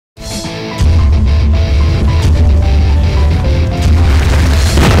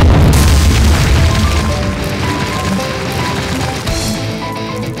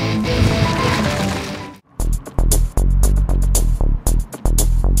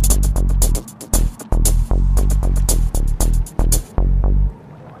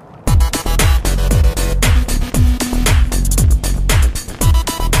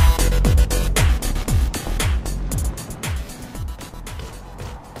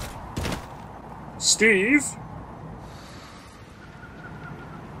Steve?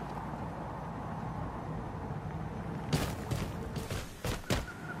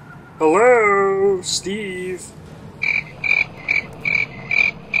 Hello, Steve?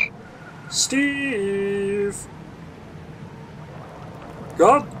 Steve?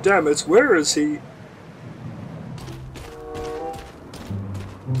 God damn it, where is he?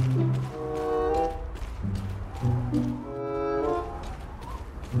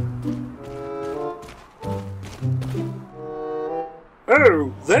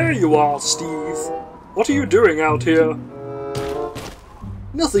 Oh, there you are, Steve. What are you doing out here?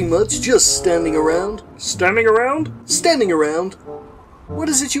 Nothing much, just standing around. Standing around? Standing around. What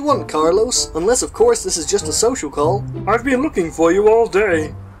is it you want, Carlos? Unless, of course, this is just a social call. I've been looking for you all day.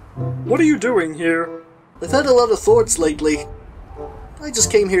 What are you doing here? I've had a lot of thoughts lately. I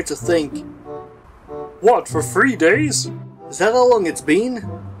just came here to think. What, for 3 days? Is that how long it's been?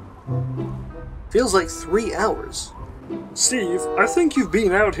 Feels like 3 hours. Steve, I think you've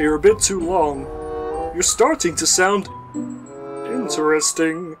been out here a bit too long. You're starting to sound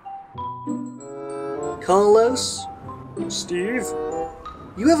interesting. Carlos? Steve?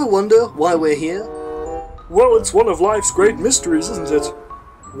 You ever wonder why we're here? Well, it's one of life's great mysteries, isn't it?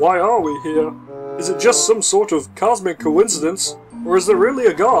 Why are we here? Is it just some sort of cosmic coincidence? Or is there really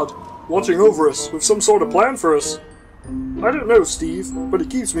a god watching over us with some sort of plan for us? I don't know, Steve, but it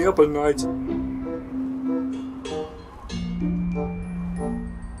keeps me up at night.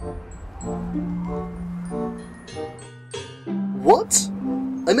 What?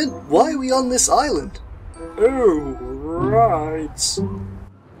 I meant, why are we on this island? Oh, right.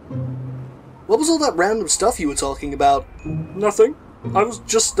 What was all that random stuff you were talking about? Nothing. I was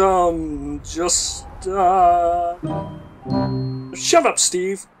just... Shut up,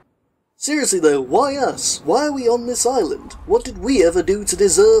 Steve. Seriously though, why us? Why are we on this island? What did we ever do to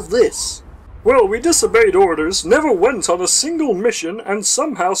deserve this? Well, we disobeyed orders, never went on a single mission, and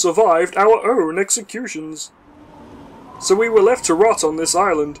somehow survived our own executions. So we were left to rot on this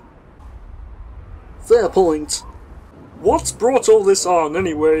island. Fair point. What's brought all this on,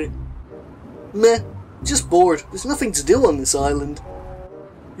 anyway? Meh. Just bored. There's nothing to do on this island.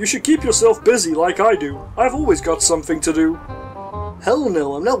 You should keep yourself busy like I do. I've always got something to do. Hell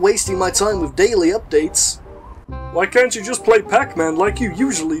no, I'm not wasting my time with daily updates. Why can't you just play Pac-Man like you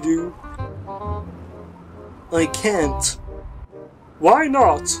usually do? I can't. Why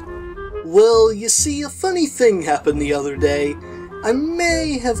not? Well, you see, a funny thing happened the other day. I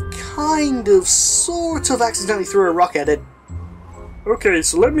may have sort of accidentally threw a rock at it. Okay,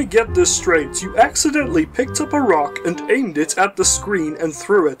 so let me get this straight. You accidentally picked up a rock and aimed it at the screen and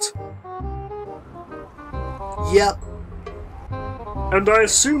threw it. Yep. And I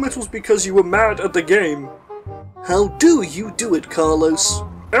assume it was because you were mad at the game. How do you do it, Carlos?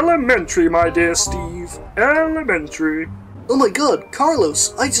 Elementary, my dear Steve. Elementary. Oh my god,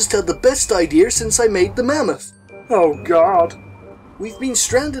 Carlos, I just had the best idea since I made the mammoth. Oh god. We've been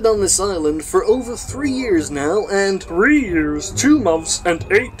stranded on this island for over 3 years now, and... 3 years, 2 months, and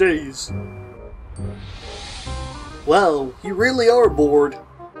 8 days. Wow, you really are bored.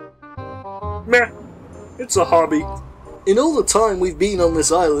 Meh. It's a hobby. In all the time we've been on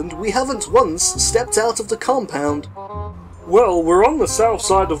this island, we haven't once stepped out of the compound. Well, we're on the south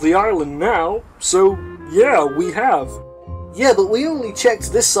side of the island now, so yeah, we have. Yeah, but we only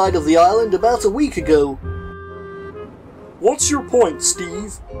checked this side of the island about a week ago. What's your point,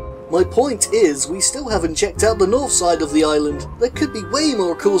 Steve? My point is, we still haven't checked out the north side of the island. There could be way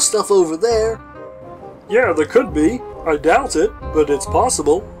more cool stuff over there. Yeah, there could be. I doubt it, but it's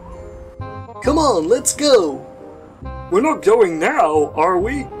possible. Come on, let's go! We're not going now, are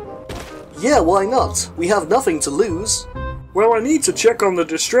we? Yeah, why not? We have nothing to lose. Well, I need to check on the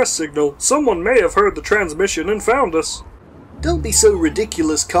distress signal. Someone may have heard the transmission and found us. Don't be so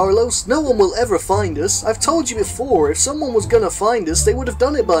ridiculous, Carlos. No one will ever find us. I've told you before, if someone was gonna find us, they would have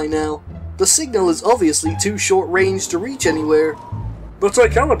done it by now. The signal is obviously too short range to reach anywhere. But I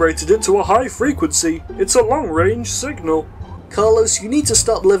calibrated it to a high frequency. It's a long-range signal. Carlos, you need to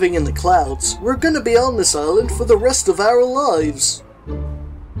stop living in the clouds. We're gonna be on this island for the rest of our lives.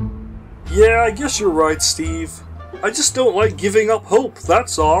 Yeah, I guess you're right, Steve. I just don't like giving up hope,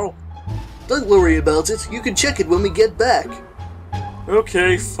 that's all. Don't worry about it. You can check it when we get back.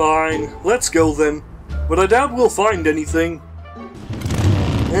 Okay, fine. Let's go then. But I doubt we'll find anything.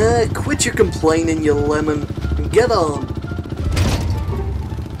 Quit your complaining, you lemon, and get on.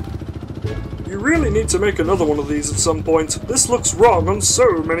 You really need to make another one of these at some point. This looks wrong on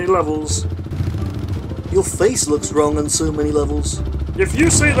so many levels. Your face looks wrong on so many levels. If you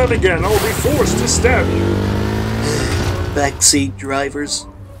say that again, I'll be forced to stab you. Backseat drivers.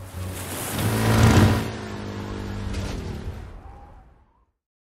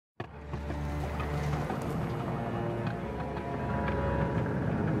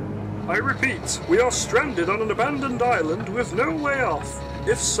 repeat, we are stranded on an abandoned island with no way off.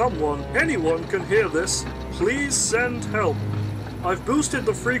 If someone, anyone can hear this, please send help. I've boosted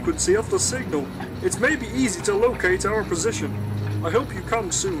the frequency of the signal. It may be easy to locate our position. I hope you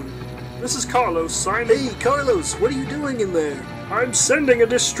come soon. This is Carlos signing. Hey, Carlos, what are you doing in there? I'm sending a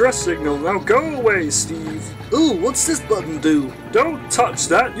distress signal. Now go away, Steve. Ooh, what's this button do? Don't touch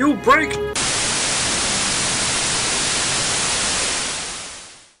that, you'll break...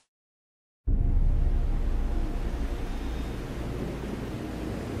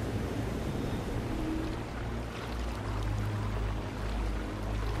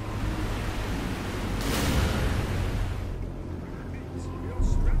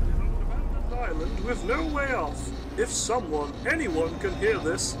 with no way off. If someone, anyone can hear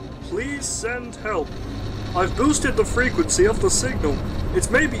this, please send help. I've boosted the frequency of the signal. It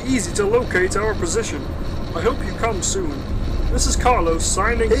may be easy to locate our position. I hope you come soon. This is Carlos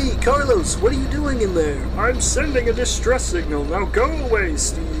signing. Hey, Carlos, what are you doing in there? I'm sending a distress signal. Now go away,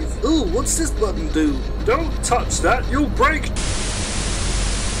 Steve. Ooh, what's this button do? Don't touch that, you'll break...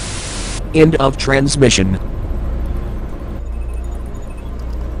 End of transmission.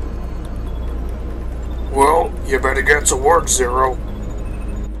 Well, you better get to work, Zero.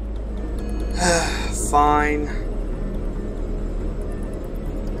 Fine.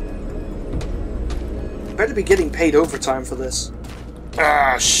 Better be getting paid overtime for this.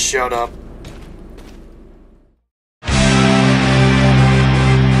 Ah, shut up.